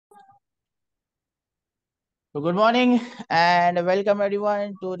So good morning and welcome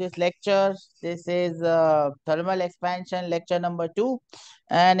everyone to this lecture. This is thermal expansion lecture number 2.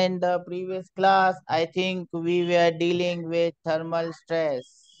 And in the previous class, I think we were dealing with thermal stress.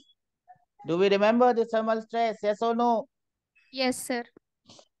 Do we remember the thermal stress? Yes or no? Yes, sir.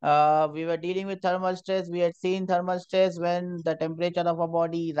 We were dealing with thermal stress. We had seen thermal stress when the temperature of a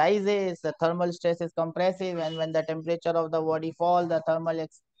body rises, the thermal stress is compressive, and when the temperature of the body falls, the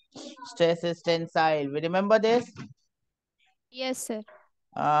stress is tensile. We remember this? Yes, sir.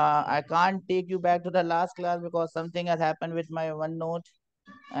 I can't take you back to the last class because something has happened with my OneNote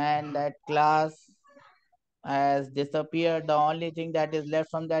and that class has disappeared. The only thing that is left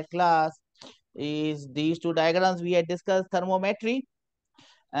from that class is these two diagrams. We had discussed thermometry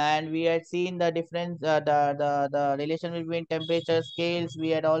and we had seen the difference, the relation between temperature scales.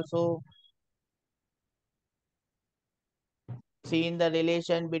 We had also seen the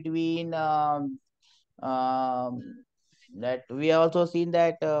relation between um, that we also seen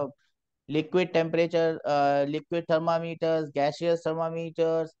that liquid temperature, liquid thermometers, gaseous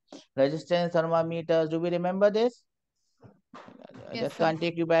thermometers, resistance thermometers. Do we remember this? I Yes, just sir. can't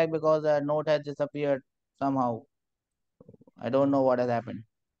take you back because the note has disappeared somehow. I don't know what has happened.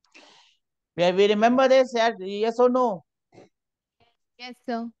 Yeah, we remember this? Yeah, yes or no? Yes,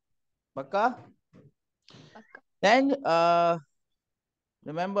 sir. Bakka? Pakka. Then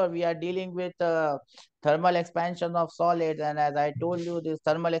remember we are dealing with thermal expansion of solids, and as I told you, this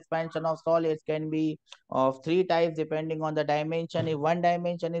thermal expansion of solids can be of three types depending on the dimension. If one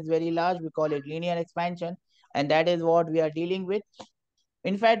dimension is very large, we call it linear expansion, and that is what we are dealing with.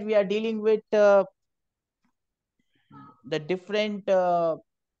 In fact, we are dealing with the different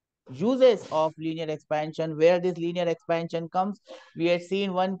uses of linear expansion. Where this linear expansion comes, we had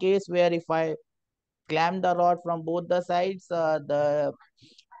seen one case where if I clamp the rod from both the sides, the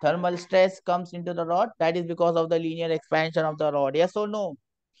thermal stress comes into the rod. That is because of the linear expansion of the rod. Yes or no?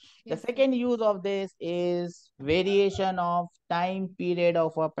 The Yes, sir. second use of this is variation of time period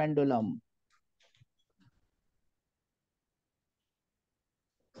of a pendulum.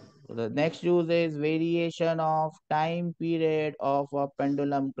 So the next use is variation of time period of a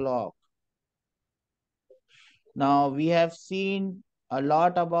pendulum clock. Now we have seen a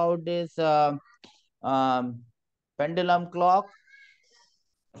lot about this um, pendulum clock,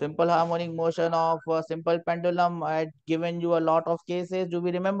 simple harmonic motion of a simple pendulum. I had given you a lot of cases. Do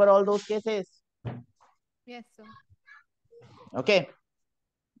we remember all those cases? Yes, sir. Okay.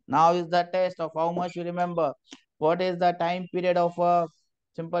 Now is the test of how much you remember. What is the time period of a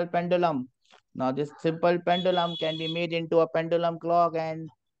simple pendulum? Now this simple pendulum can be made into a pendulum clock, and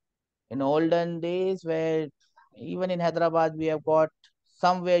in olden days where even in Hyderabad we have got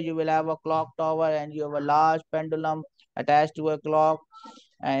somewhere you will have a clock tower and you have a large pendulum attached to a clock,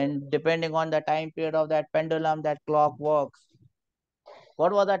 and depending on the time period of that pendulum that clock works.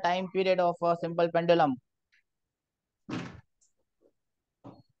 What was the time period of a simple pendulum?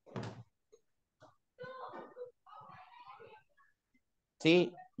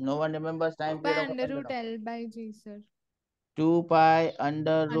 See, no one remembers 2 time pi period of a under root pendulum. L by G, sir. 2 pi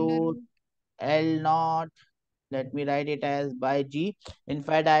under Under root root. L naught. Let me write it as by G. In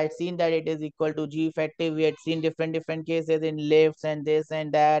fact, I had seen that it is equal to G effective. We had seen different cases in lifts and this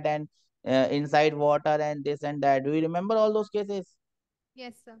and that, and inside water and this and that. Do you remember all those cases?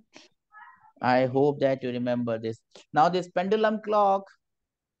 Yes, sir. I hope that you remember this. Now this pendulum clock,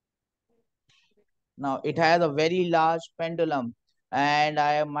 now it has a very large pendulum, and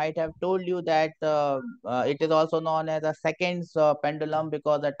I might have told you that it is also known as a seconds pendulum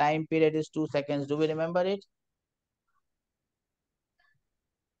because the time period is 2 seconds. Do we remember it?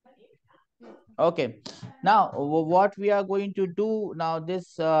 Yes, sir. Okay. Now, what we are going to do now,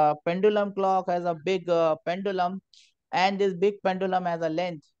 this pendulum clock has a big pendulum, and this big pendulum has a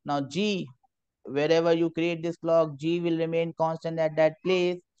length. Now, G, wherever you create this clock, G will remain constant at that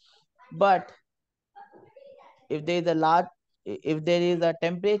place. But if there is a large, if there is a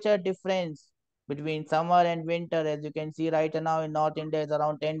temperature difference between summer and winter, as you can see right now in North India, is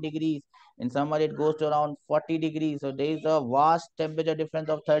around 10 degrees. In summer, it goes to around 40 degrees. So there is a vast temperature difference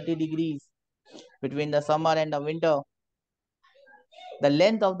of 30 degrees between the summer and the winter. The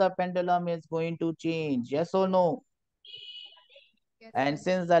length of the pendulum is going to change. Yes or no? Yes, And sir.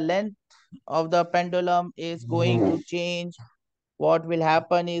 since the length of the pendulum is going to change, what will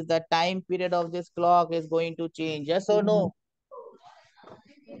happen is the time period of this clock is going to change. Yes or no?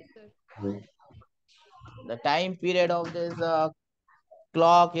 Yes, sir. The time period of this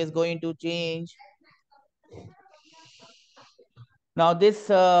clock is going to change. Now this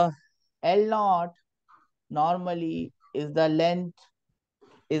L naught normally is the length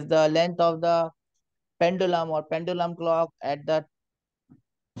of the pendulum or pendulum clock at the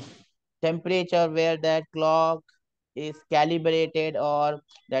temperature where that clock is calibrated or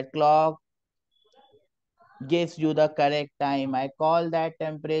that clock gives you the correct time. I call that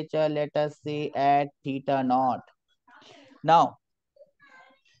temperature, let us say, at theta naught. Now,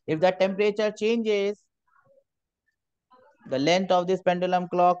 if the temperature changes, the length of this pendulum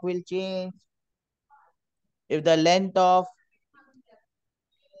clock will change. If the length of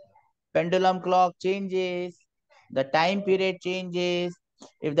pendulum clock changes, the time period changes.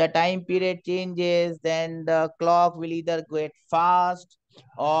 If the time period changes, then the clock will either get fast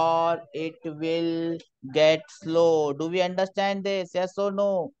or it will get slow. Do we understand this? Yes or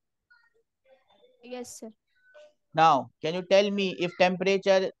no? Yes, sir. Now, can you tell me, if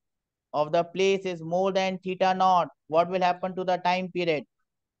temperature of the place is more than theta naught, what will happen to the time period?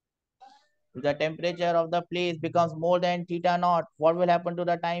 If the temperature of the place becomes more than theta naught, what will happen to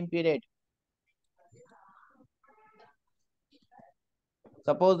the time period?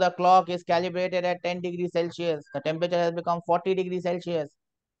 Suppose the clock is calibrated at 10 degrees Celsius. The temperature has become 40 degrees Celsius.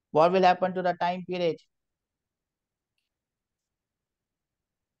 What will happen to the time period?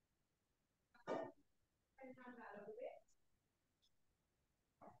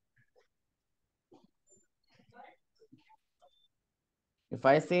 If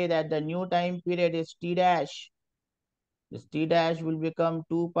I say that the new time period is T dash, this T dash will become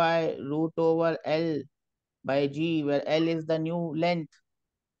 2 pi root over L by G, where L is the new length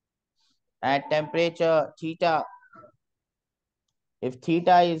at temperature theta. If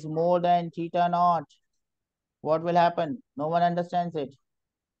theta is more than theta naught, what will happen? No one understands it.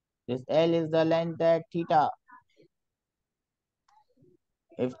 This L is the length at theta.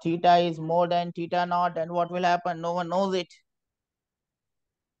 If theta is more than theta naught, then what will happen? No one knows it.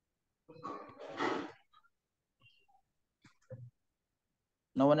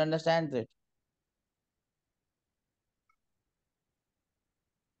 No one understands it.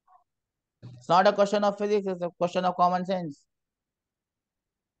 It's not a question of physics, it's a question of common sense.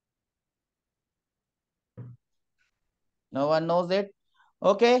 No one knows it.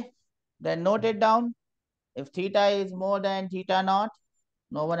 Okay, then note it down. If theta is more than theta naught,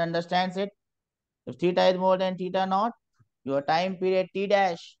 no one understands it. If theta is more than theta naught, your time period T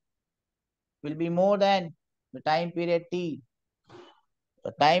dash will be more than the time period T.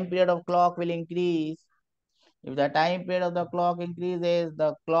 The time period of clock will increase. If the time period of the clock increases,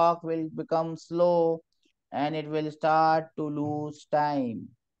 the clock will become slow and it will start to lose time.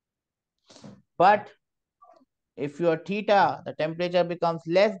 But if your theta, the temperature becomes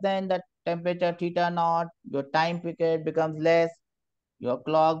less than the temperature theta naught, your time period becomes less, your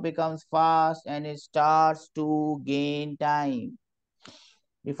clock becomes fast and it starts to gain time.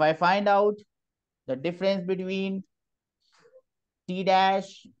 If I find out the difference between T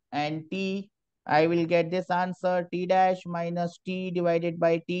dash and T, I will get this answer: T dash minus T divided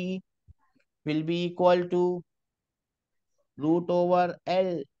by T will be equal to root over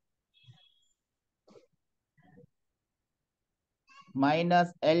L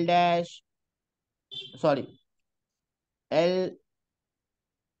minus L dash, sorry, L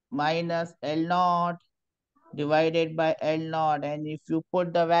minus L naught divided by L naught. And if you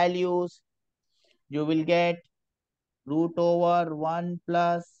put the values, you will get root over 1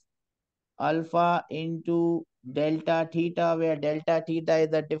 plus alpha into delta theta, where delta theta is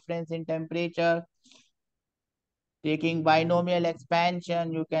the difference in temperature. Taking binomial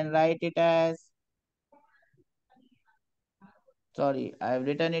expansion, you can write it as, sorry, I've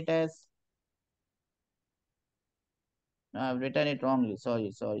written it as, I've written it wrongly.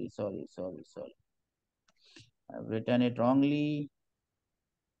 Sorry. I've written it wrongly.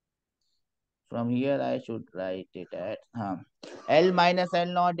 From here, I should write it at L minus L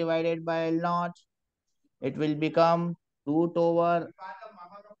naught divided by L naught. It will become root over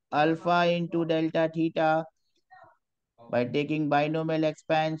alpha into delta theta. By taking binomial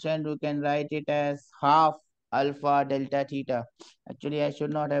expansion, you can write it as half alpha delta theta. Actually, I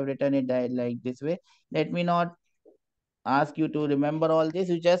should not have written it like this way. Let me not ask you to remember all this.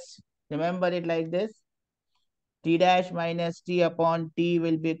 You just remember it like this. T dash minus T upon T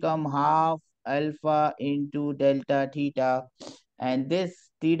will become half alpha into delta theta. And this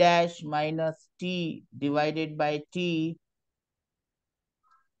T dash minus T divided by T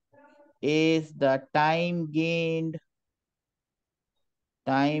is the time gained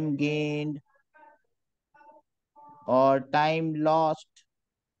or time lost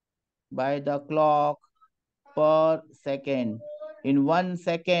by the clock per second. In 1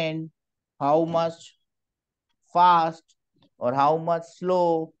 second, how much fast or how much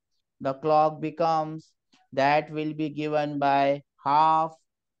slow the clock becomes, that will be given by half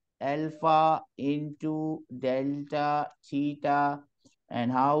alpha into delta theta.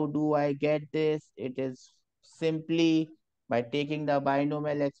 And how do I get this? It is simply by taking the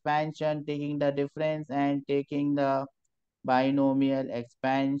binomial expansion, taking the difference, and taking the binomial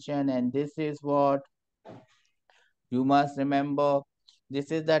expansion. And this is what you must remember.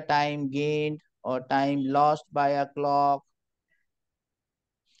 This is the time gained or time lost by a clock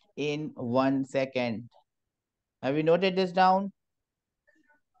in 1 second. Have you noted this down?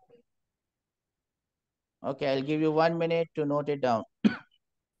 Okay, I'll give you 1 minute to note it down.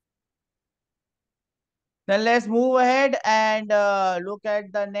 Then let's move ahead and look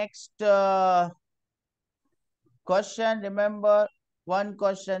at the next question. Remember, one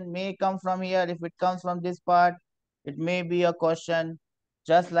question may come from here. If it comes from this part, it may be a question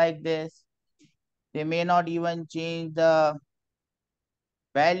just like this. They may not even change the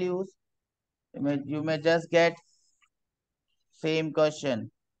values. You may just get same question.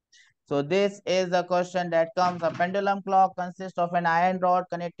 So this is a question that comes. A pendulum clock consists of an iron rod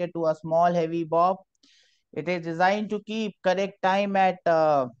connected to a small heavy bob. It is designed to keep correct time at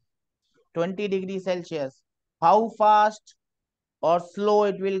 20 degrees Celsius. How fast or slow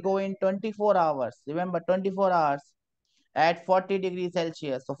it will go in 24 hours? Remember, 24 hours at 40 degrees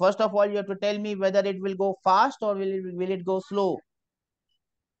Celsius. So first of all, you have to tell me whether it will go fast or will it go slow.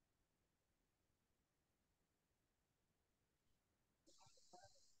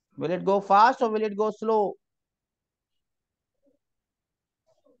 Will it go fast or will it go slow?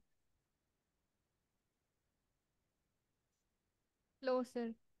 Slow,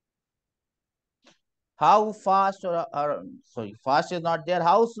 sir. How fast or sorry, fast is not there.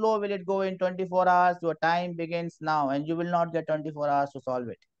 How slow will it go in 24 hours? Your time begins now and you will not get 24 hours to solve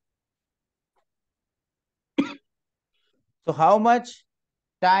it. So how much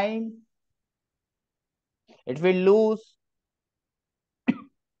time it will lose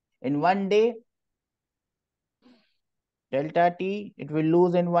in 1 day? Delta T, it will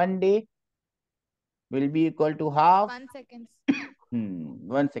lose in 1 day will be equal to half. 1 second.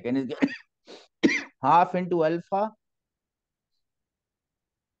 1 second is half into alpha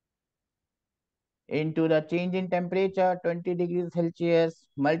into the change in temperature 20 degrees Celsius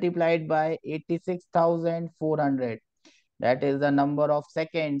multiplied by 86,400. That is the number of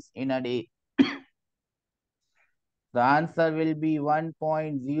seconds in a day. The answer will be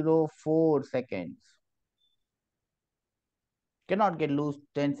 1.04 seconds. Cannot get lose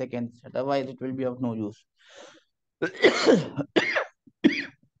 10 seconds, otherwise it will be of no use.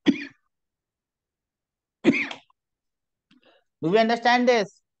 Do we understand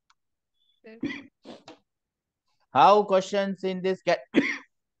this? Sir. How questions in this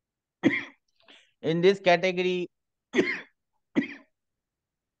in this category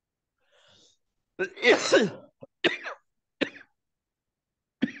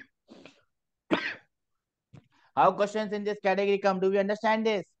how questions in this category come? Do we understand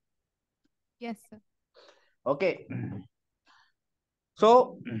this? Yes, sir. Okay.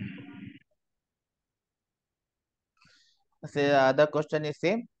 So the question is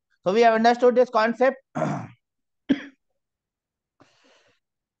same. So we have understood this concept.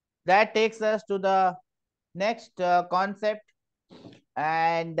 That takes us to the next concept,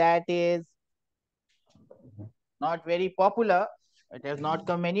 and that is not very popular. It has not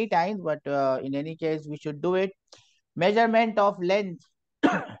come many times, but in any case, we should do it. Measurement of length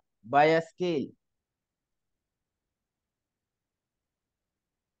by a scale.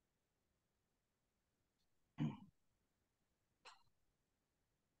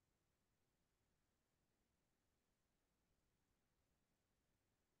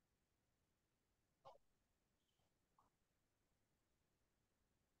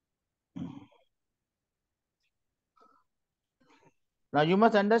 Now you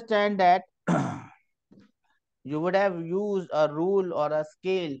must understand that you would have used a rule or a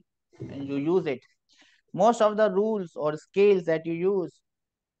scale and you use it. Most of the rules or scales that you use,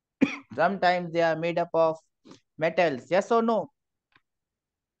 sometimes they are made up of metals. Yes or no?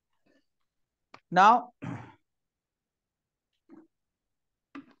 Now,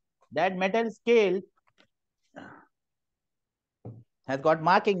 that metal scale has got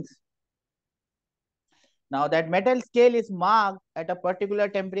markings. Now, that metal scale is marked at a particular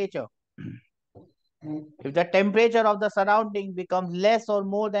temperature. If the temperature of the surrounding becomes less or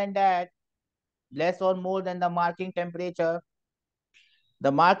more than that, less or more than the marking temperature,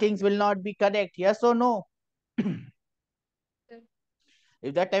 the markings will not be correct. Yes or no? Sir.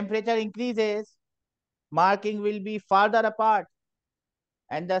 If the temperature increases, marking will be farther apart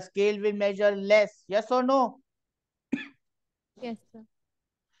and the scale will measure less. Yes or no? Yes, sir.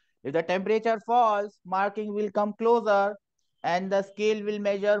 If the temperature falls, marking will come closer and the scale will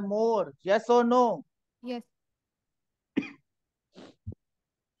measure more. Yes or no? Yes.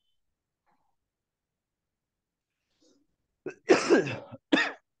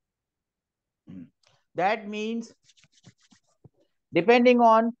 That means depending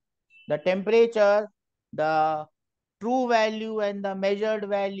on the temperature, the true value and the measured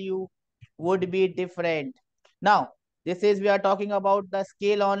value would be different. Now, this is we are talking about the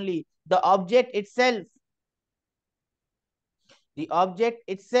scale only. The object itself, the object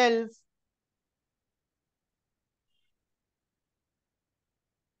itself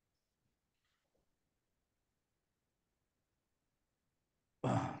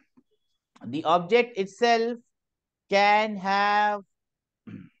can have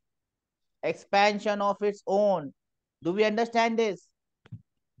expansion of its own. Do we understand this?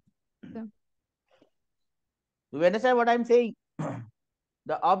 Sir. Do you understand what I'm saying?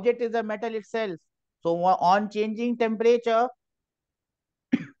 The object is the metal itself. So on changing temperature,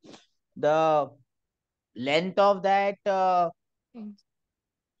 the length of that Change.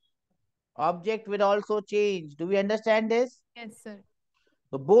 object will also change. Do we understand this? Yes, sir.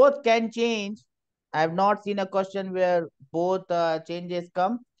 So both can change. I have not seen a question where both changes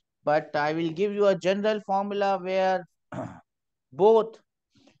come, but I will give you a general formula where both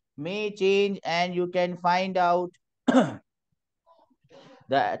may change and you can find out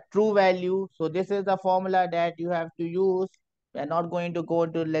the true value. So this is the formula that you have to use. We are not going to go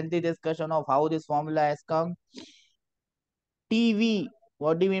into lengthy discussion of how this formula has come. TV.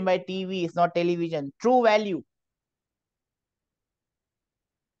 What do you mean by TV? It's not television. True value.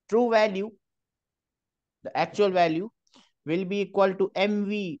 True value, the actual value, will be equal to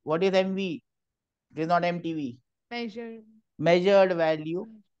MV. What is MV? It is not MTV. Measure. Measured value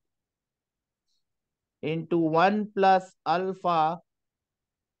into 1 plus alpha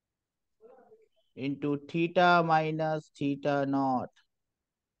into theta minus theta naught.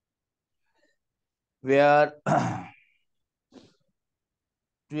 Where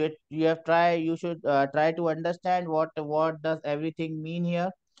you should try to understand what does everything mean here.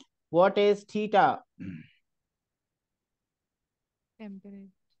 What is theta? Temperature.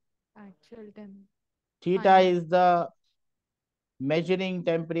 Actual temp. Theta Final. is the measuring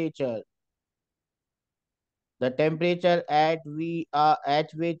temperature, the temperature at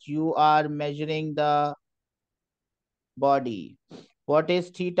which you are measuring the body. What is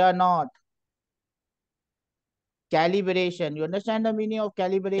theta naught? Calibration. You understand the meaning of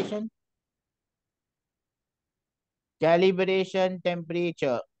calibration? Calibration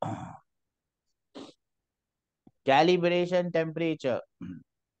temperature. Calibration temperature.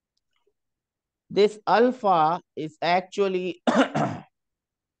 This alpha is actually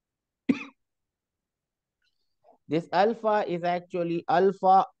this alpha is actually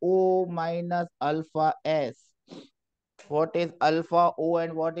alpha O minus alpha S. What is alpha O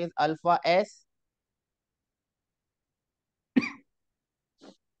and what is alpha S?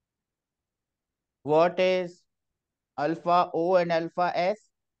 What is alpha O and alpha S?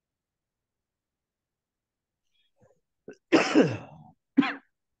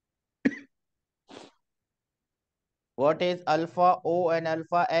 What is alpha O and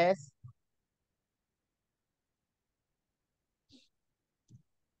alpha S?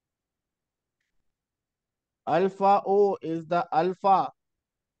 Alpha O is the alpha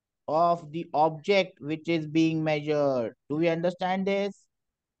of the object which is being measured. Do we understand this?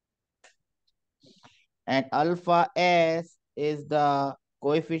 And alpha S is the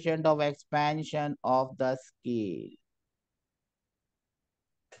coefficient of expansion of the scale.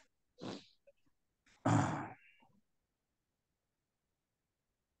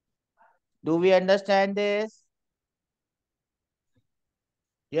 Do we understand this?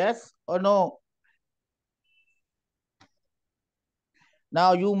 Yes or no?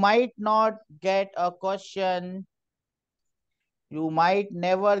 Now you might not get a question, you might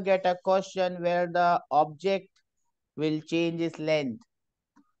never get a question where the object will change its length.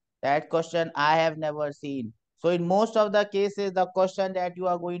 That question I have never seen. So in most of the cases, the question that you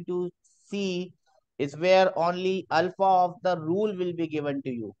are going to see is where only alpha of the rule will be given to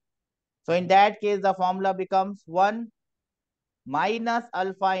you. So in that case, the formula becomes 1 minus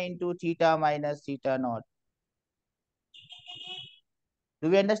alpha into theta minus theta naught. Do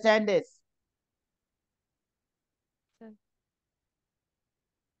we understand this? Sir.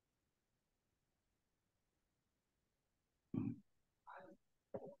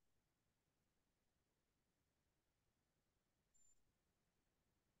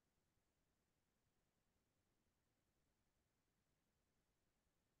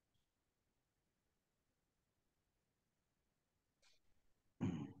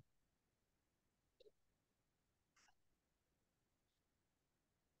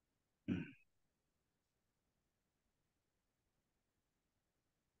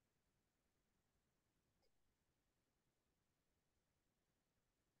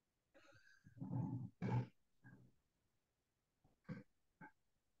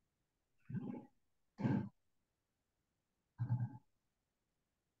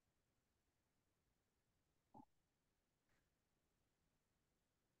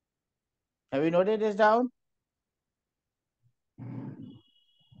 Have you noted this down?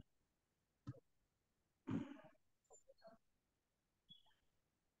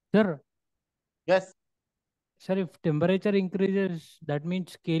 Sir, Yes. sir, if temperature increases, that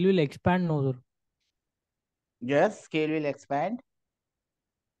means scale will expand, no, sir. Yes, scale will expand.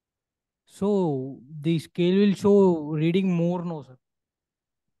 So the scale will show reading more, no, sir.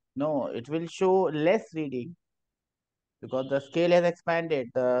 No, it will show less reading because the scale has expanded.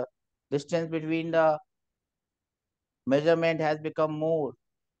 The distance between the measurement has become more.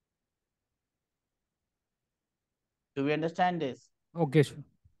 Do we understand this? Okay, sir.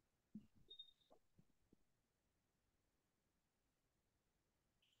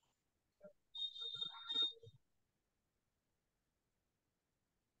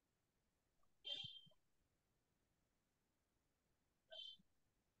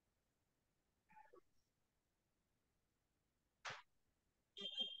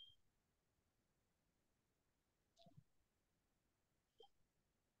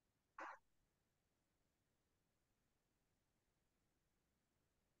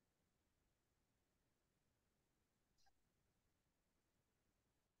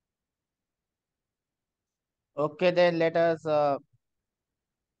 Okay, then let us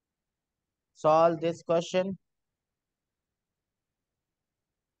solve this question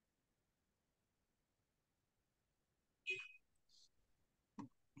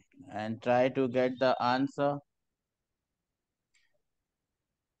and try to get the answer.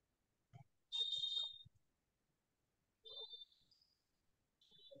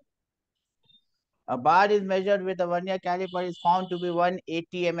 A bar is measured with a vernier caliper is found to be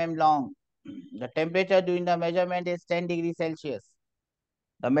 180 mm long. The temperature during the measurement is 10 degrees Celsius.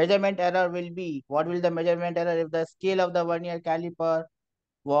 The measurement error will be, what will the measurement error if the scale of the vernier caliper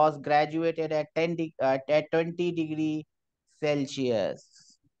was graduated at 20 degree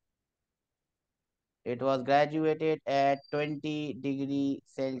Celsius? It was graduated at 20 degree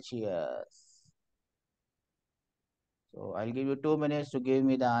Celsius. So I'll give you 2 minutes to give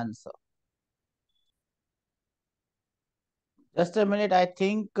me the answer. Just a minute, I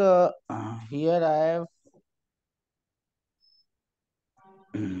think here I have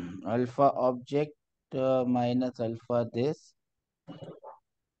alpha object minus alpha this.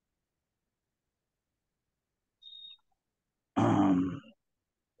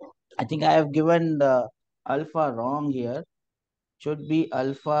 I think I have given the alpha wrong here. Should be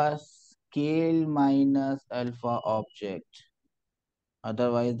alpha scale minus alpha object.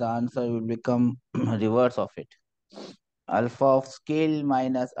 Otherwise, the answer will become reverse of it. Alpha of scale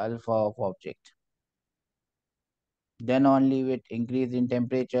minus alpha of object. Then only with increase in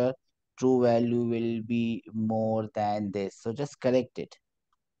temperature, true value will be more than this. So just correct it.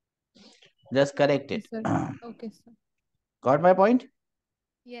 Just correct Yes, it. sir. Okay, sir. Got my point?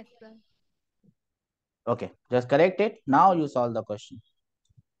 Yes, sir. Okay, just correct it. Now you solve the question.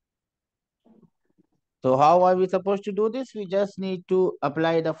 So how are we supposed to do this? We just need to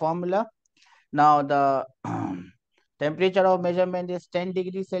apply the formula. Now the temperature of measurement is 10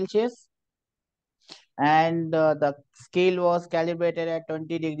 degrees Celsius and the scale was calibrated at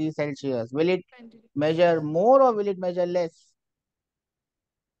 20 degrees Celsius. Will it 20 degrees. measure more or will it measure less?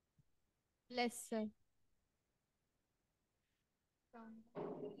 Less, sir.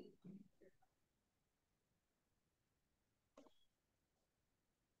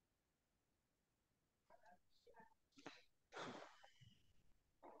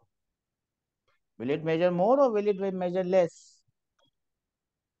 Will it measure more or will it measure less?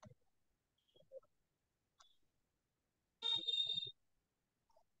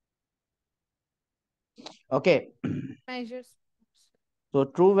 Okay. Measures. So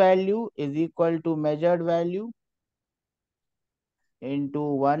true value is equal to measured value into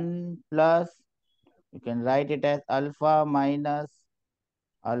 1 plus, you can write it as alpha minus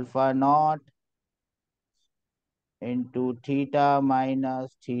alpha naught into theta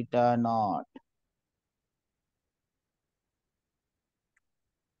minus theta naught.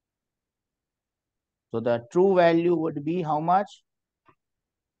 So the true value would be how much?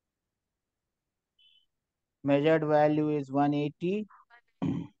 Measured value is 180.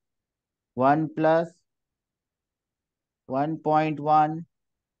 1 plus 1.1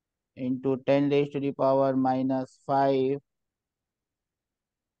 into 10 raised to the power minus 5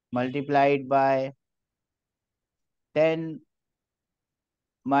 multiplied by 10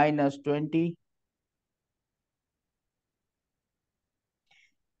 minus 20.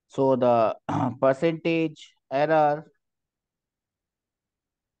 So the percentage error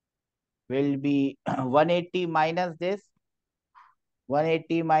will be 180 minus this.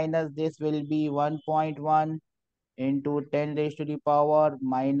 180 minus this will be 1.1 into 10 raised to the power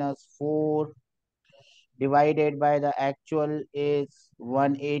minus 4 divided by the actual is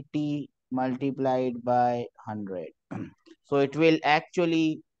 180 multiplied by 100. So it will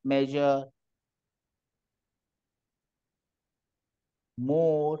actually measure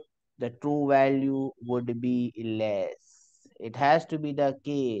more, the true value would be less. It has to be the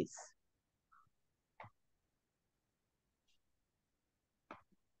case.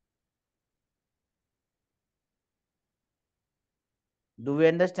 Do we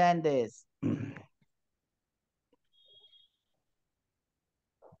understand this?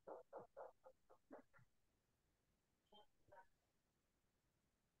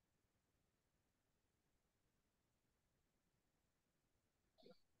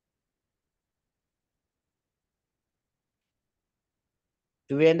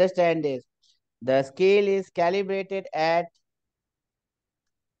 Do we understand this? The scale is calibrated at,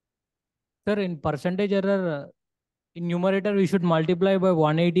 Sir, in percentage error, in numerator, we should multiply by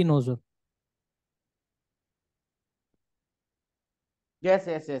 180, no, sir. yes.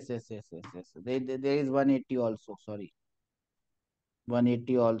 There is 180 also. Sorry.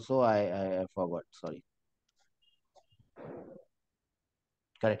 180 also. I forgot. Sorry.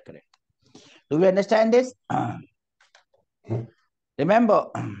 Correct. Do we understand this? Remember,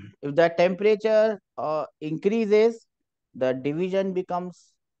 if the temperature increases, the division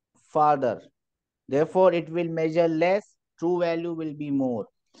becomes farther. Therefore, it will measure less, true value will be more.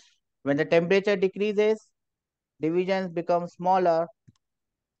 When the temperature decreases, divisions become smaller,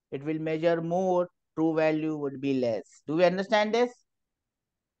 it will measure more, true value would be less. Do we understand this?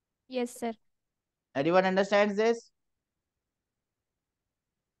 Yes, sir. Everyone understands this?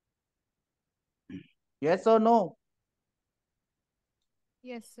 Yes or no?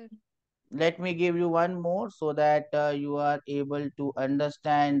 Yes, sir. Let me give you one more so that you are able to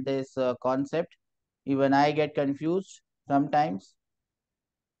understand this concept. Even I get confused sometimes.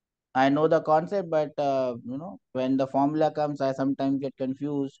 I know the concept, but when the formula comes, I sometimes get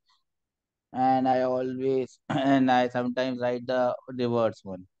confused, and I always and I sometimes write the reverse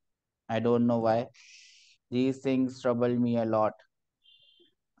one. I don't know why. These things trouble me a lot.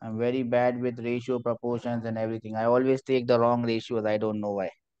 I'm very bad with ratio, proportions, and everything. I always take the wrong ratios. I don't know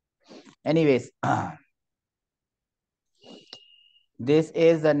why. Anyways, this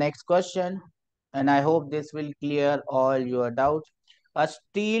is the next question, and I hope this will clear all your doubts. A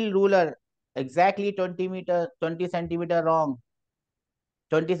steel ruler, exactly 20 centimeter long,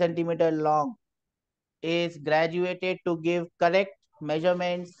 20 centimeter long, is graduated to give correct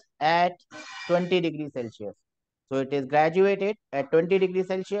measurements at 20 degrees Celsius. So it is graduated at 20 degrees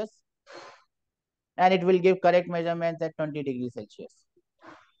Celsius, and it will give correct measurements at 20 degrees Celsius.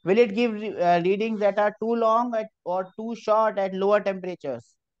 Will it give readings that are too long or too short at lower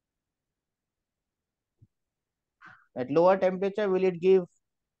temperatures? At lower temperature, will it give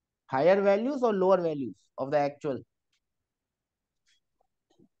higher values or lower values of the actual?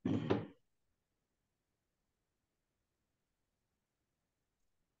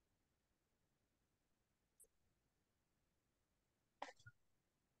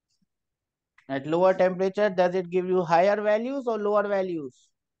 At lower temperature, does it give you higher values or lower values?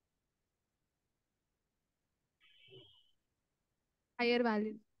 Higher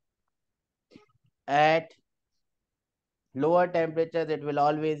value. At lower temperatures, it will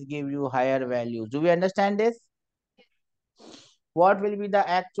always give you higher values. Do we understand this? What will be the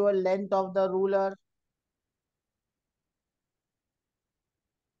actual length of the ruler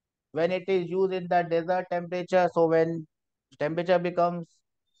when it is used in the desert temperature? So when temperature becomes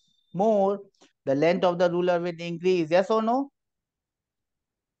more, the length of the ruler will increase. Yes or no?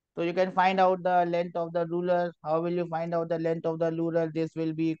 So you can find out the length of the ruler. How will you find out the length of the ruler? This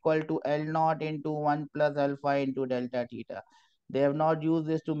will be equal to L naught into 1 plus alpha into delta theta. They have not used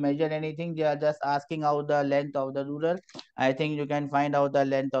this to measure anything. They are just asking out the length of the ruler. I think you can find out the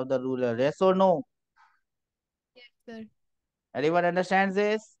length of the ruler. Yes or no? Yes, sir. Everyone understands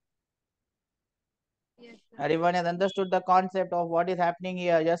this? Yes, sir. Everyone has understood the concept of what is happening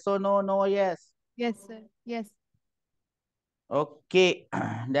here. Yes or no? No, yes. Yes, sir. Yes. Okay,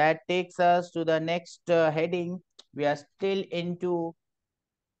 that takes us to the next heading. We are still into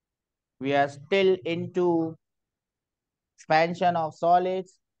expansion of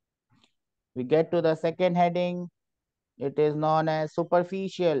solids. We get to the second heading. It is known as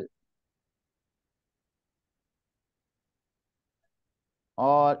superficial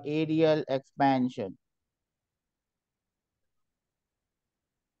or aerial expansion.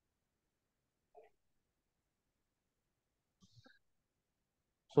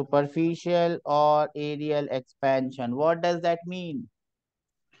 Superficial or aerial expansion. What does that mean?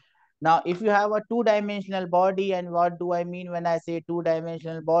 Now, if you have a two-dimensional body, and what do I mean when I say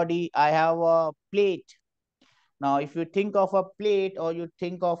two-dimensional body? I have a plate. Now, if you think of a plate or you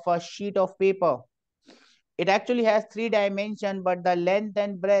think of a sheet of paper, it actually has three dimensions, but the length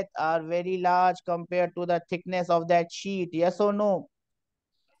and breadth are very large compared to the thickness of that sheet. Yes or no?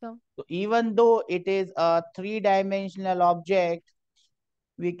 So, So even though it is a three-dimensional object,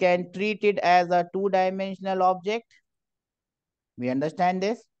 we can treat it as a two-dimensional object. We understand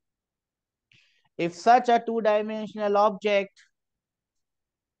this? If such a two-dimensional object,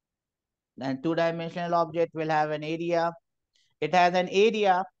 then two-dimensional object will have an area. It has an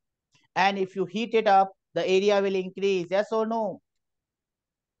area, and if you heat it up, the area will increase. Yes or no?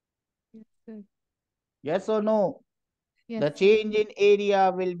 yes, sir. Yes or no? Yes, The sir. change in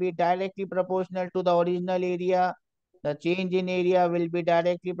area will be directly proportional to the original area. The change in area will be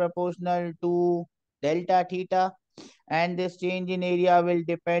directly proportional to delta theta, and this change in area will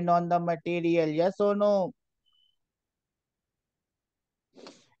depend on the material. Yes or no?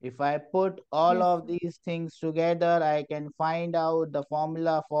 If I put all Yes, of sir. these things together, I can find out the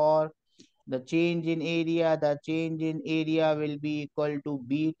formula for the change in area. The change in area will be equal to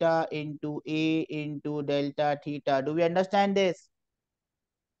beta into A into delta theta. Do we understand this?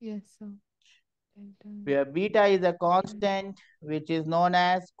 Yes, sir. Delta Where beta is a constant which is known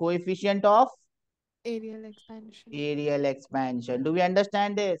as coefficient of aerial expansion. areal expansion. Do we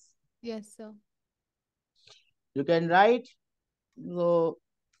understand this? Yes, sir. You can write. So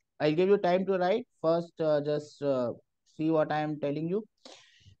I'll give you time to write. First, just see what I am telling you.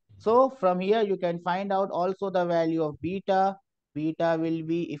 So from here, you can find out also the value of beta. Beta will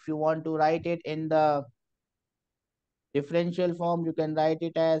be, if you want to write it in the differential form, you can write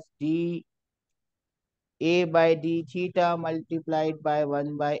it as d a by d theta multiplied by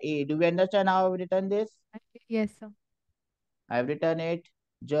 1 by a. Do we understand how I've written this? Yes, sir. I've written it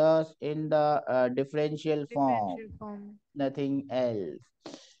just in the differential form, Differential form. nothing else.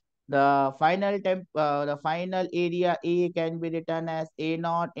 The final area A can be written as A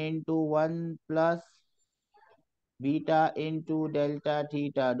naught into 1 plus beta into delta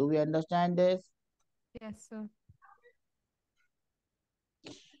theta. Do we understand this? Yes, sir.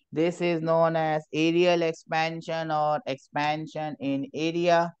 This is known as areal expansion or expansion in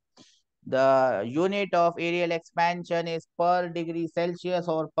area. The unit of areal expansion is per degree Celsius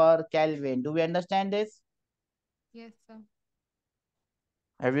or per Kelvin. Do we understand this? Yes, sir.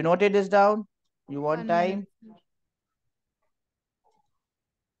 Have you noted this down? You want 1 minute, time? sir.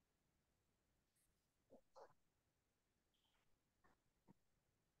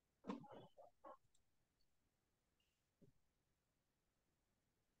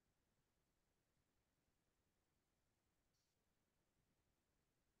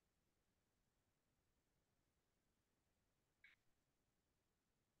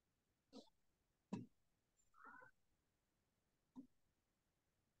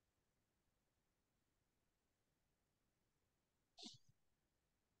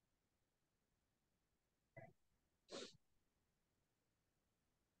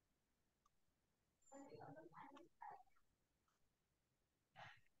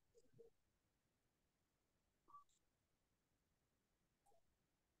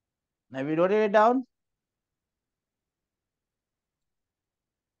 Have you noted it down?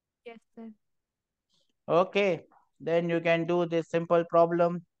 Yes, sir. Okay, then you can do this simple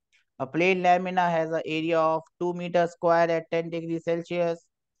problem. A plain lamina has an area of 2 meters square at 10 degrees Celsius.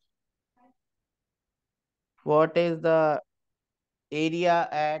 What is the area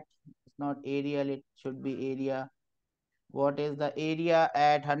at, it's not areal, it should be area. What is the area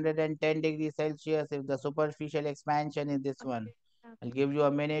at 110 degrees Celsius if the superficial expansion is this one? Okay. I'll give you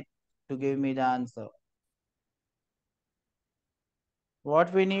a minute to give me the answer.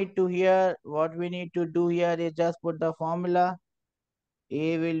 What we need to do here is just put the formula.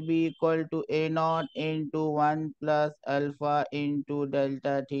 A will be equal to A naught into 1 plus alpha into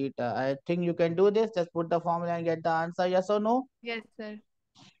delta theta. I think you can do this. Just put the formula and get the answer. Yes or no? Yes, sir.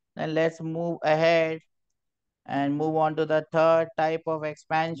 Then let's move ahead and move on to the third type of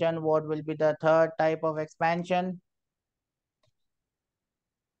expansion. What will be the third type of expansion?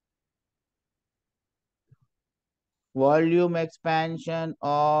 Volume expansion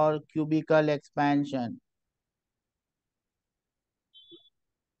or cubical expansion.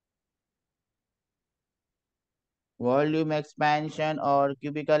 Volume expansion or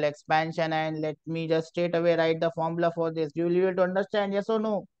cubical expansion, and let me just straight away write the formula for this. You will be able to understand, yes or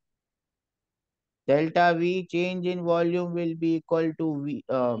no? Delta V change in volume will be equal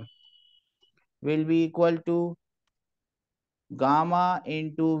to gamma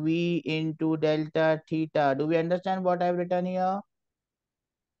into V into delta theta. Do we understand what I've written here?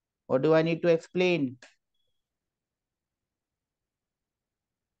 or do I need to explain?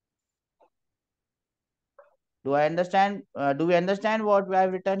 Do I understand? Do we understand what we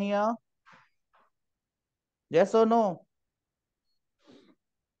have written here? Yes or no?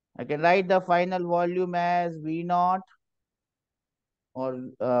 I can write the final volume as V naught, or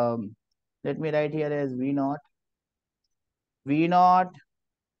let me write here as V naught. V naught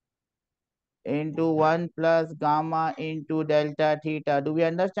into 1 plus gamma into delta theta. Do we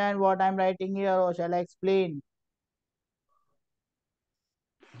understand what I'm writing here, or shall I explain?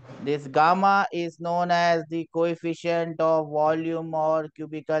 This gamma is known as the coefficient of volume or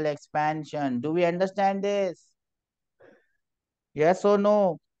cubical expansion. Do we understand this? Yes or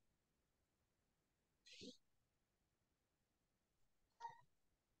no?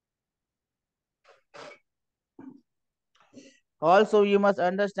 Also, you must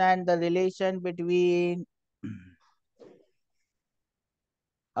understand the relation between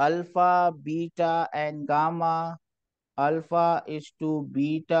alpha, beta, and gamma. Alpha is to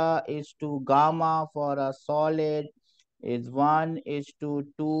beta is to gamma for a solid is 1 is to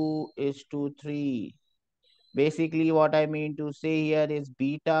 2 is to 3. Basically, what I mean to say here is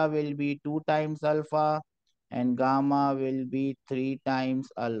beta will be 2 times alpha and gamma will be 3 times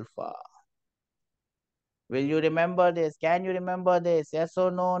alpha. Will you remember this? Can you remember this? Yes or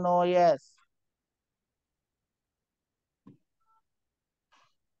no? No, yes.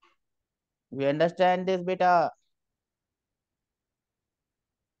 We understand this, beta.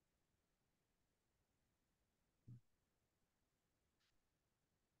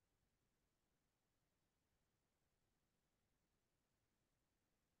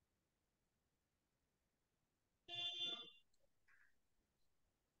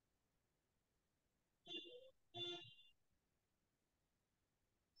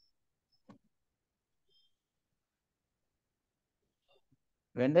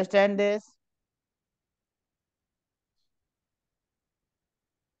 We understand this?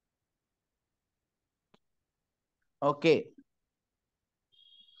 Okay.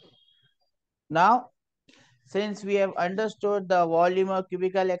 Now, since we have understood the volume of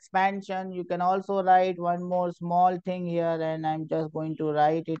cubical expansion, you can also write one more small thing here, and I'm just going to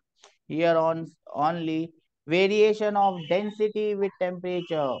write it here on only. Variation of density with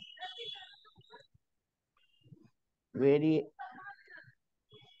temperature. Vari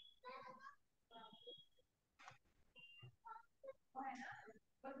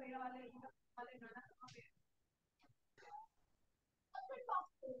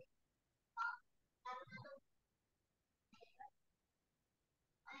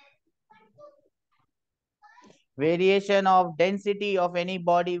Variation of density of any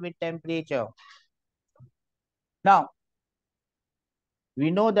body with temperature. Now,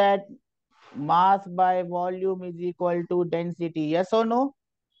 we know that mass by volume is equal to density. Yes or no?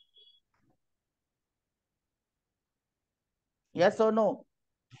 Yes or no?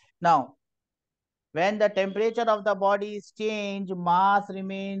 Now, when the temperature of the body is changed, mass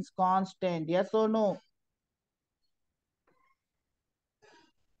remains constant. Yes or no?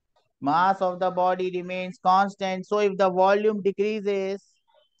 Mass of the body remains constant. So if the volume decreases,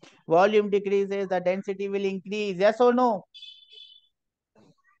 the density will increase. Yes or no?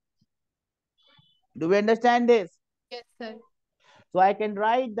 Do we understand this? Yes, sir. So I can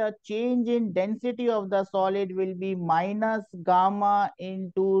write the change in density of the solid will be minus gamma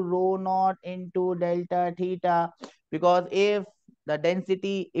into rho naught into delta theta, because if the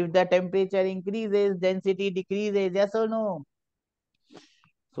temperature increases, density decreases. Yes or no?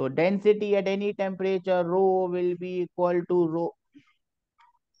 So density at any temperature rho will be equal to rho.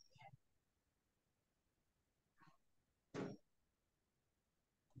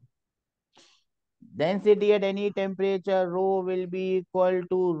 Density at any temperature rho will be equal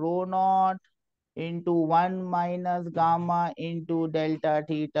to rho naught into 1 minus gamma into delta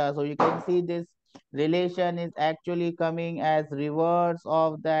theta. So you can see this relation is actually coming as reverse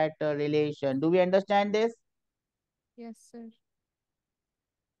of that relation. Do we understand this? Yes, sir.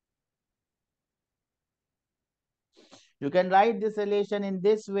 You can write this relation in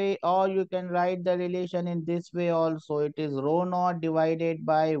this way, or you can write the relation in this way also. It is rho naught divided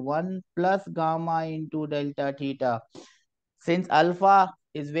by 1 plus gamma into delta theta. Since alpha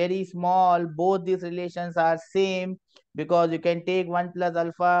is very small, both these relations are same, because you can take 1 plus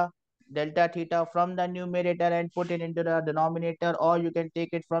alpha delta theta from the numerator and put it into the denominator, or you can take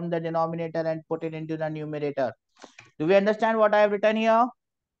it from the denominator and put it into the numerator. Do we understand what I have written here?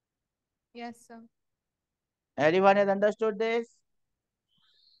 Yes, sir. Everyone has understood this?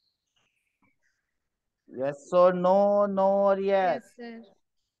 Yes or no, no or yes? Yes, sir.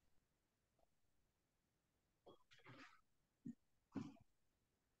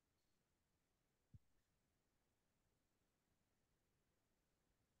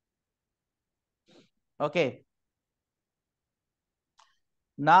 Okay.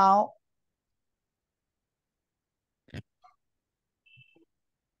 Now,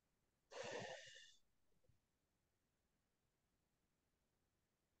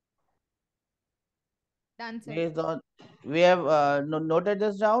 Done, sir. based on, we have noted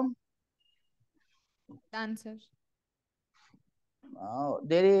this down. Done, sir.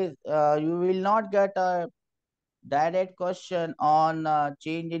 There is, you will not get a direct question on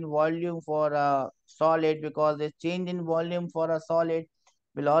change in volume for a solid, because this change in volume for a solid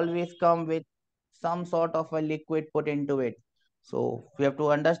will always come with some sort of a liquid put into it. So we have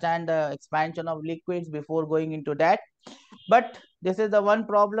to understand the expansion of liquids before going into that. But this is the one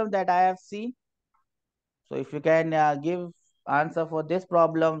problem that I have seen. So if you can give answer for this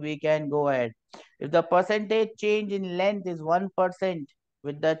problem, we can go ahead. If the percentage change in length is 1%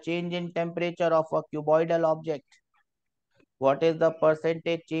 with the change in temperature of a cuboidal object, what is the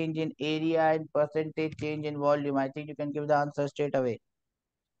percentage change in area and percentage change in volume? I think you can give the answer straight away.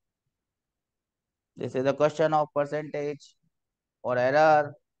 This is a question of percentage or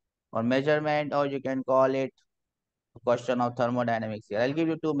error or measurement, or you can call it a question of thermodynamics here. I'll give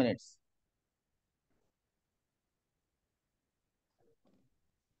you 2 minutes.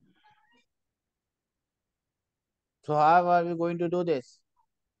 So how are we going to do this?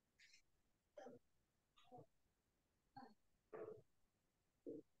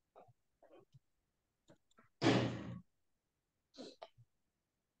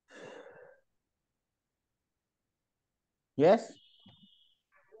 Yes?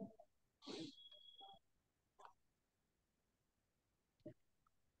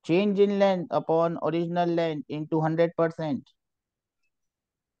 Change in length upon original length into 100%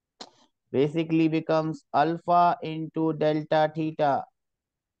 basically becomes alpha into delta theta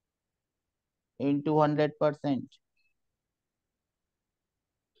into 100%.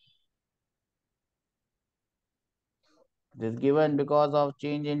 This is given because of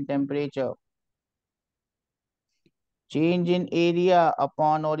change in temperature. Change in area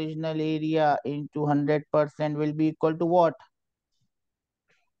upon original area into 100% will be equal to what?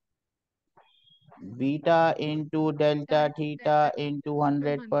 Beta into delta theta into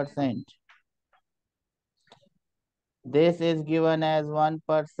 100%. This is given as 1%.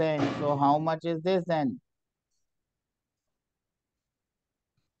 So how much is this then?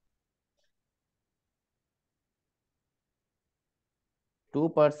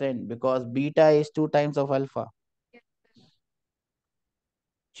 2%, because beta is 2 times of alpha. Yes, sir.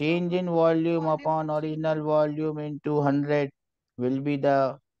 Change in volume upon original volume into 100 will be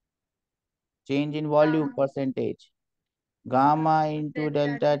the change in volume percentage. Gamma into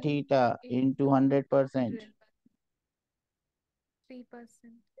delta theta into 100%. 3%.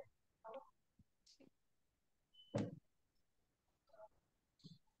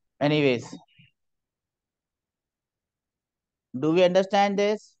 Anyways, do we understand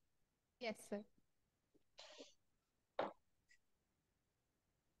this? Yes, sir.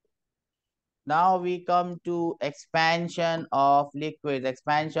 Now we come to expansion of liquids.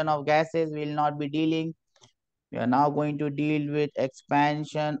 Expansion of gases will not be dealing. We are now going to deal with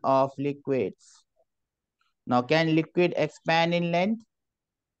expansion of liquids. Now, can liquid expand in length?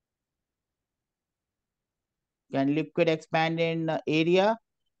 Can liquid expand in area?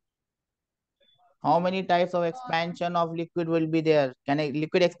 How many types of expansion of liquid will be there? Can a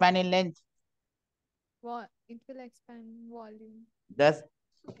liquid expand in length? It will expand volume. Does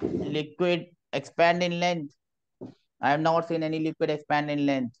liquid expand in length? I have not seen any liquid expand in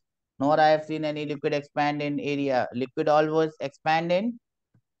length, nor I have seen any liquid expand in area. Liquid always expand in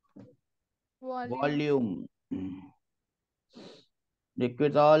volume.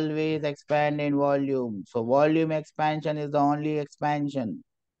 Liquids always expand in volume. So volume expansion is the only expansion.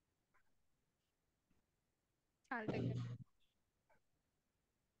 I'll take it.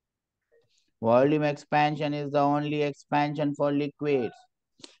 Volume expansion is the only expansion for liquids.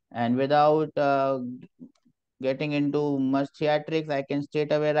 And without getting into much theatrics, I can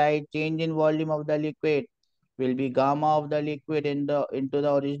straight away write change in volume of the liquid will be gamma of the liquid into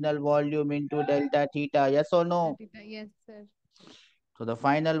the original volume into delta theta. Yes or no? Yes, sir. So the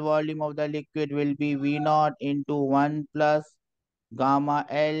final volume of the liquid will be V naught into 1 plus gamma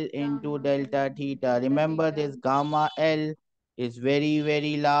L into delta theta. Remember, this gamma L is very,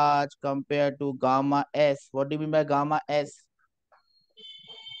 very large compared to gamma S. What do you mean by gamma S?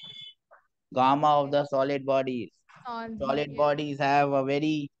 Gamma of the solid bodies. Solid bodies have a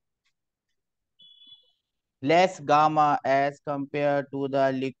very less gamma as compared to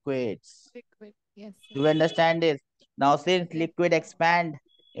the liquids. Liquid. Yes, sir. Do you understand this? Now, since Yes. liquid expand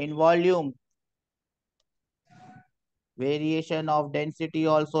in volume, variation of density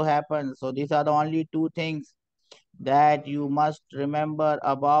also happens. So these are the only two things that you must remember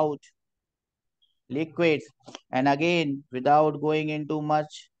about liquids. And again, without going into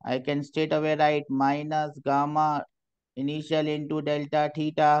much, I can straight away write minus gamma initial into delta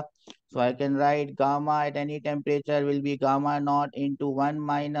theta. So I can write gamma at any temperature will be gamma naught into 1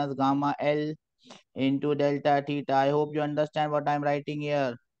 minus gamma L into delta theta. I hope you understand what I'm writing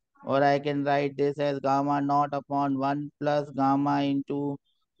here. Or I can write this as gamma naught upon 1 plus gamma into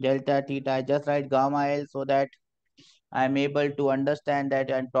delta theta. I just write gamma L so that I'm able to understand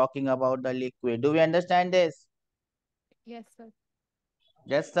that I'm talking about the liquid. Do we understand this? Yes, sir.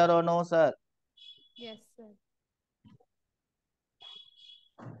 Yes, sir, or no, sir? Yes, sir.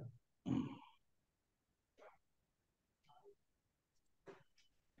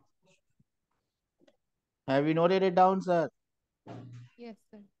 Have you noted it down, sir? Yes,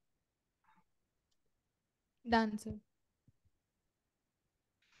 sir. Done, sir.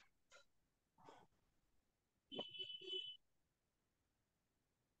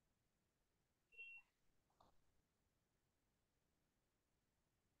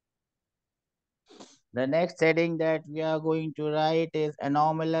 The next heading that we are going to write is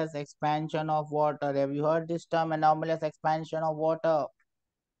anomalous expansion of water. Have you heard this term, anomalous expansion of water?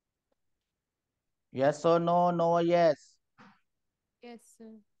 Yes or no? No or yes? Yes,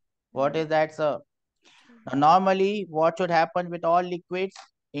 sir. What is that, sir? Sir. Now, normally, what should happen with all liquids,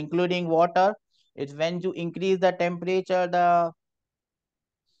 including water, is when you increase the temperature, the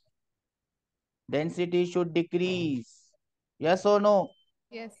density should decrease. Yes or no?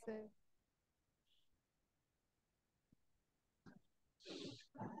 Yes, sir.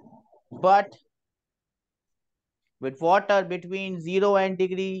 But with water between 0 and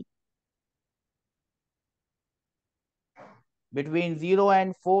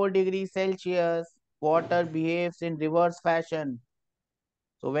 4 degrees Celsius, water behaves in reverse fashion.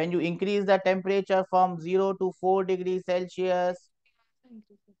 So when you increase the temperature from 0 to 4 degrees Celsius, Thank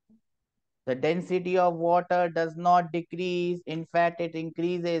you, sir. the density of water does not decrease. In fact, it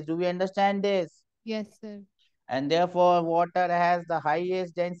increases. Do we understand this? Yes, sir. And therefore, water has the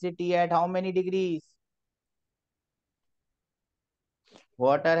highest density at how many degrees?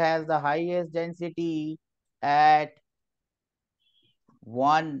 Water has the highest density at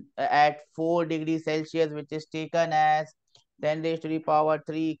 4 degrees Celsius, which is taken as 10 raised to the power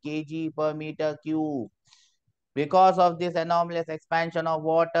 3 kg per meter cube. Because of this anomalous expansion of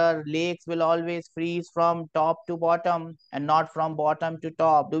water, lakes will always freeze from top to bottom and not from bottom to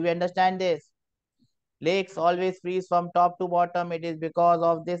top. Do we understand this? Lakes always freeze from top to bottom. It is because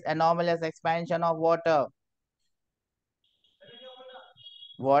of this anomalous expansion of water.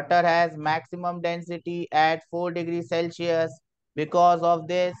 Water has maximum density at 4 degrees Celsius. Because of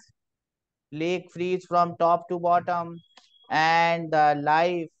this, lake freeze from top to bottom, and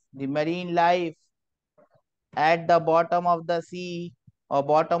the marine life at the bottom of the sea or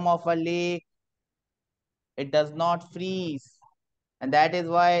bottom of a lake, it does not freeze. And that is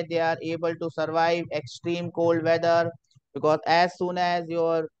why they are able to survive extreme cold weather, because as soon as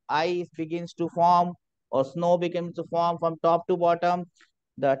your ice begins to form or snow begins to form from top to bottom,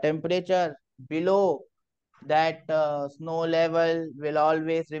 the temperature below that snow level will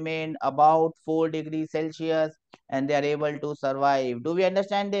always remain about 4 degrees Celsius, and they are able to survive. Do we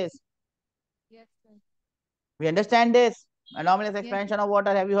understand this? Yes, sir. We understand this? Anomalous Yes, expansion of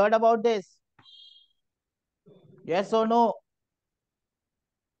water. Have you heard about this? Yes or no?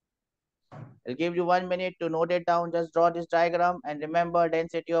 I'll give you 1 minute to note it down. Just draw this diagram and remember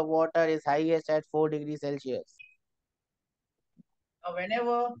density of water is highest at 4 degrees Celsius. Now,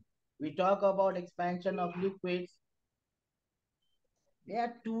 whenever we talk about expansion of liquids, there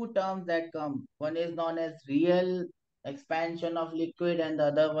are two terms that come. One is known as real expansion of liquid, and the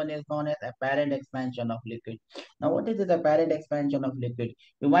other one is known as apparent expansion of liquid. Now, what is this apparent expansion of liquid?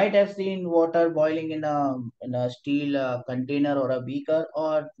 You might have seen water boiling in a steel container or a beaker,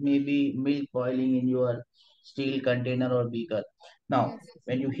 or maybe milk boiling in your steel container or beaker. Now, yes,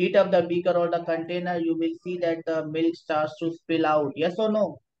 when you heat up the beaker or the container, you will see that the milk starts to spill out. Yes or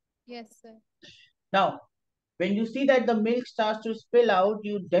no? yes, sir. Now, when you see that the milk starts to spill out,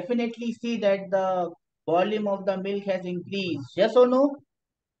 you definitely see that the volume of the milk has increased. Yes or no?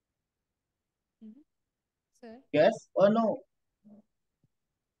 Mhm. Sir. Yes or no?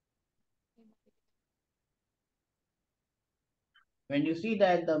 When you see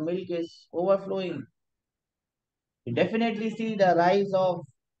that the milk is overflowing, you definitely see the rise of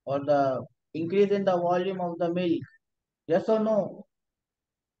or the increase in the volume of the milk. Yes or no?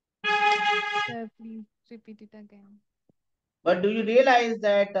 Sir, please repeat it again. But do you realize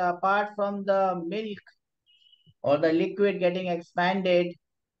that apart from the milk, or the liquid getting expanded,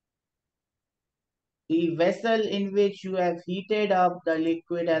 the vessel in which you have heated up the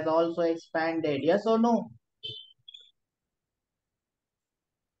liquid has also expanded. Yes or no?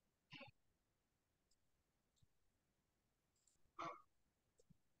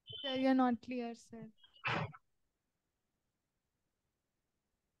 Sir, you're not clear, sir.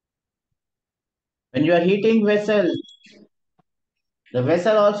 When you are heating vessel, the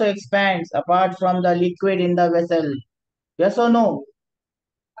vessel also expands apart from the liquid in the vessel. Yes or no?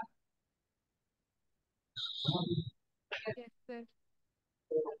 Yes, sir.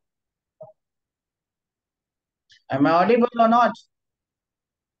 Am I audible or not?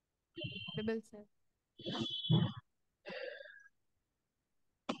 Audible, sir.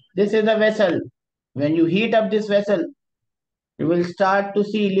 This is the vessel. When you heat up this vessel, you will start to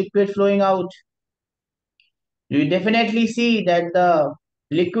see liquid flowing out. You definitely see that the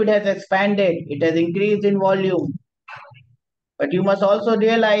liquid has expanded, it has increased in volume. But you must also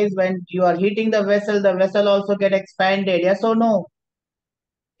realize when you are heating the vessel also get expanded. Yes or no?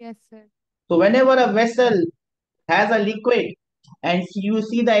 Yes, sir. So whenever a vessel has a liquid and you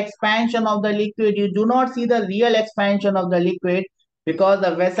see the expansion of the liquid, you do not see the real expansion of the liquid because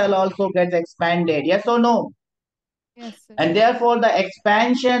the vessel also gets expanded. Yes or no? Yes, sir. And therefore, the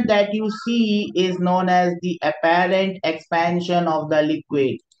expansion that you see is known as the apparent expansion of the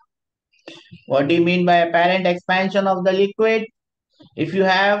liquid. What do you mean by apparent expansion of the liquid? If you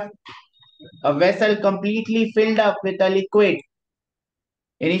have a vessel completely filled up with a liquid,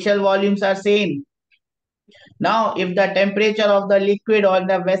 initial volumes are same. Now, if the temperature of the liquid or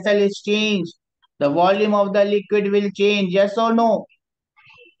the vessel is changed, the volume of the liquid will change. Yes or no?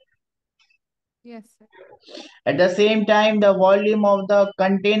 Yes, sir. At the same time, the volume of the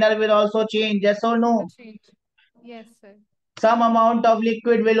container will also change. Yes or no? Change. Yes, sir. Some amount of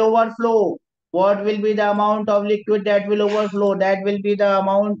liquid will overflow. What will be the amount of liquid that will overflow? That will be the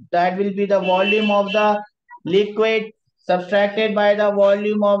amount, that will be the volume of the liquid subtracted by the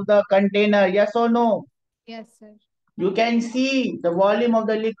volume of the container. Yes or no? Yes, sir. You can see the volume of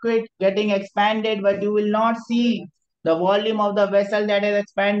the liquid getting expanded, but you will not see the volume of the vessel that is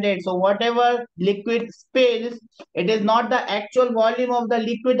expanded. So whatever liquid spills, it is not the actual volume of the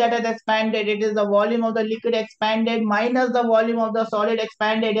liquid that has expanded. It is the volume of the liquid expanded minus the volume of the solid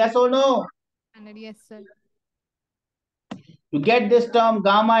expanded. Yes or no? And yes, sir. You get this term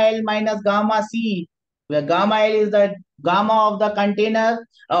gamma L minus gamma C, where gamma L is the gamma of the container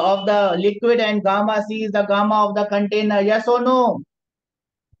of the liquid and gamma C is the gamma of the container. Yes or no?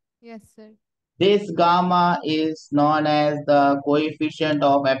 Yes, sir. This gamma is known as the coefficient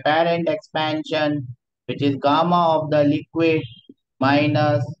of apparent expansion, which is gamma of the liquid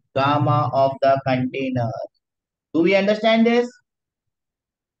minus gamma of the container. Do we understand this?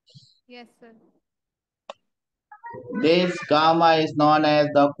 Yes, sir. This gamma is known as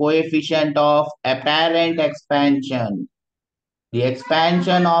the coefficient of apparent expansion. The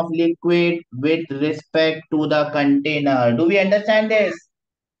expansion of liquid with respect to the container. Do we understand this?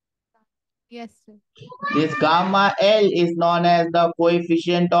 Yes, sir. This gamma L is known as the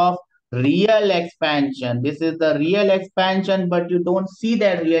coefficient of real expansion. This is the real expansion, but you don't see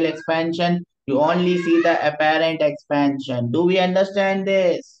that real expansion. You only see the apparent expansion. Do we understand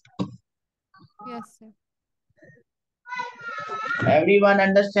this? Yes, sir. Everyone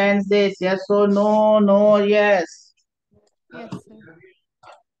understands this? Yes or no? No, yes. Yes, sir.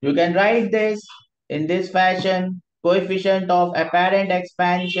 You can write this in this fashion. Coefficient of apparent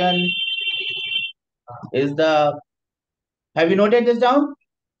expansion is the. Have you noted this down?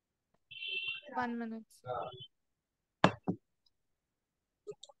 1 minute.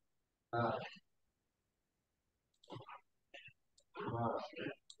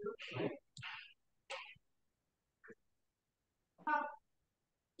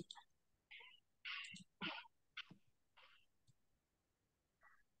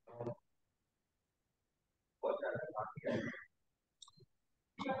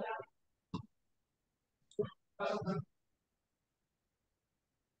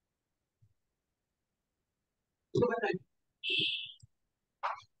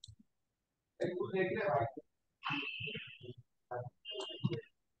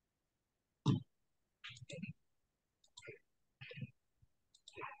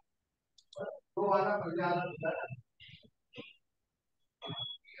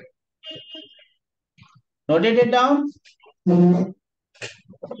 Noted it down? 1 minute,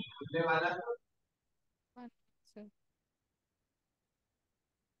 sir.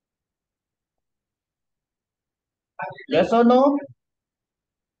 Yes or no?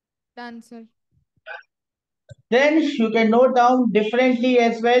 Done, sir. Then you can note down differently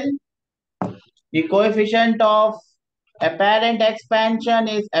as well. The coefficient of apparent expansion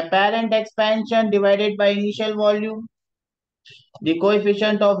is apparent expansion divided by initial volume. The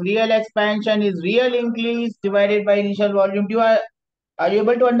coefficient of real expansion is real increase divided by initial volume. Are you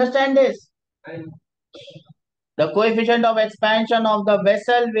able to understand this? The coefficient of expansion of the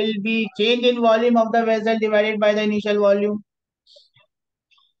vessel will be change in volume of the vessel divided by the initial volume.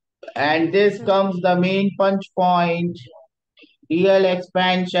 And this Sir. comes the main punch point. Real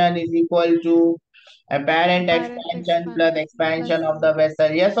expansion is equal to apparent Apparent expansion plus expansion plus. of the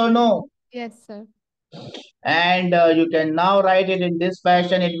vessel. Yes or no? Yes, sir. And you can now write it in this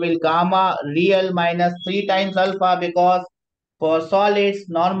fashion. It will gamma real minus 3 times alpha, because for solids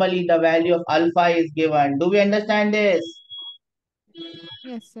normally the value of alpha is given. Do we understand this?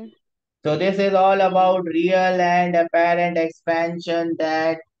 Yes, sir. So this is all about real and apparent expansion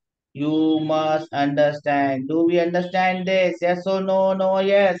that you must understand. Do we understand this? Yes or no? No,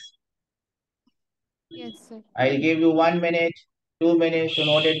 yes. Yes, sir. I'll give you 1 minute, 2 minutes to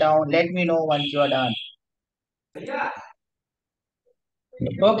note it down. Let me know once you are done.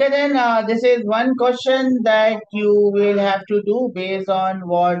 Okay, then this is one question that you will have to do based on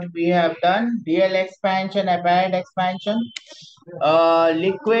what we have done. Real expansion, apparent expansion.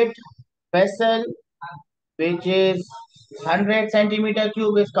 Liquid vessel which is 100 centimeter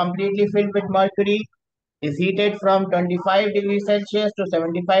cube is completely filled with mercury, is heated from 25 degrees Celsius to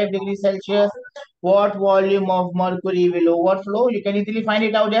 75 degrees Celsius. What volume of mercury will overflow? You can easily find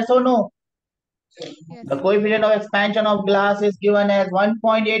it out, yes or no? Yes, The sir. coefficient of expansion of glass is given as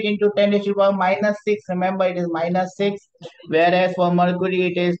 1.8 into 10 raised to the power minus 6. Remember, it is minus 6. Whereas for mercury,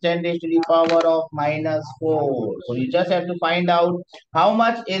 it is 10 raised to the power of minus 4. So you just have to find out how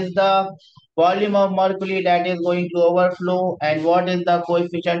much is the volume of mercury that is going to overflow and what is the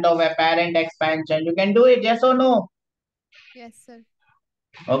coefficient of apparent expansion. You can do it, yes or no? Yes, sir.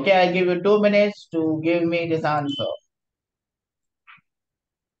 Okay, I'll give you 2 minutes to give me this answer.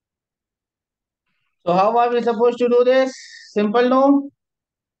 So how are we supposed to do this? Simple, no?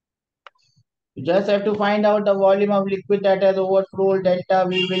 You just have to find out the volume of liquid that has overflowed. Delta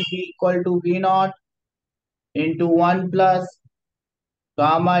V will be equal to V naught into 1 plus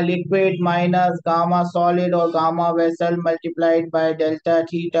gamma liquid minus gamma solid or gamma vessel multiplied by delta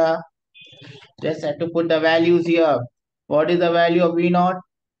theta. Just have to put the values here. What is the value of V naught?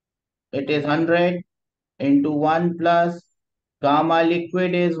 It is 100 into 1 plus gamma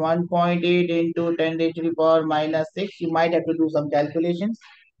liquid is 1.8 into 10 raised to the power minus 6. You might have to do some calculations.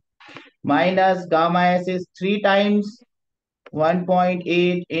 Minus gamma S is 3 times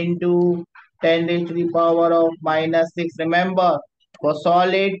 1.8 into 10 raised to the power of minus 6. Remember, for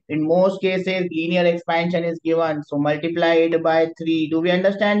solid, in most cases, linear expansion is given. So multiply it by 3. Do we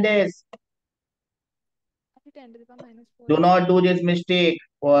understand this? 10 to the power minus 4. Do not do this mistake.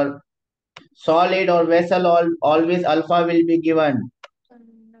 For solid or vessel, always alpha will be given.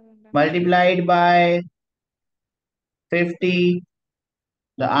 Multiplied by 50.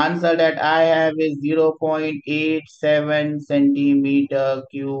 The answer that I have is 0.87 centimeter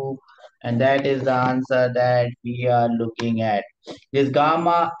cube, and that is the answer that we are looking at. This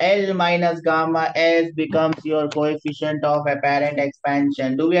gamma L minus gamma S becomes your coefficient of apparent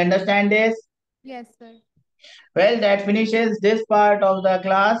expansion. Do we understand this? Yes, sir. Well, that finishes this part of the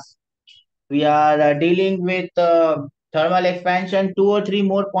class. We are dealing with thermal expansion. 2 or 3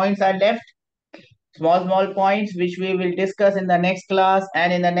 more points are left. Small points which we will discuss in the next class,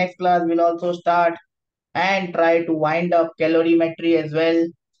 and in the next class we'll also start and try to wind up calorimetry as well.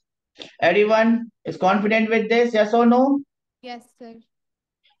 Everyone is confident with this, yes or no? Yes, sir.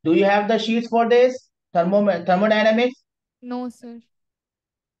 Do you have the sheets for this? Thermodynamics? No, sir.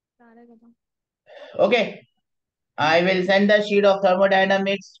 Okay, I will send the sheet of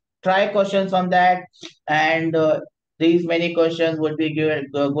thermodynamics. Try questions on that, and these many questions would be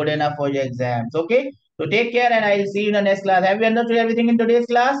good enough for your exams. Okay, so take care, and I'll see you in the next class. Have you understood everything in today's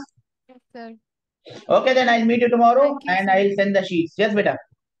class? Yes, sir. Okay, then I'll meet you tomorrow, Thank you, and sir. I'll send the sheets. Yes, beta.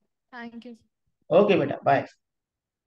 Thank you, sir. Okay, beta. Bye.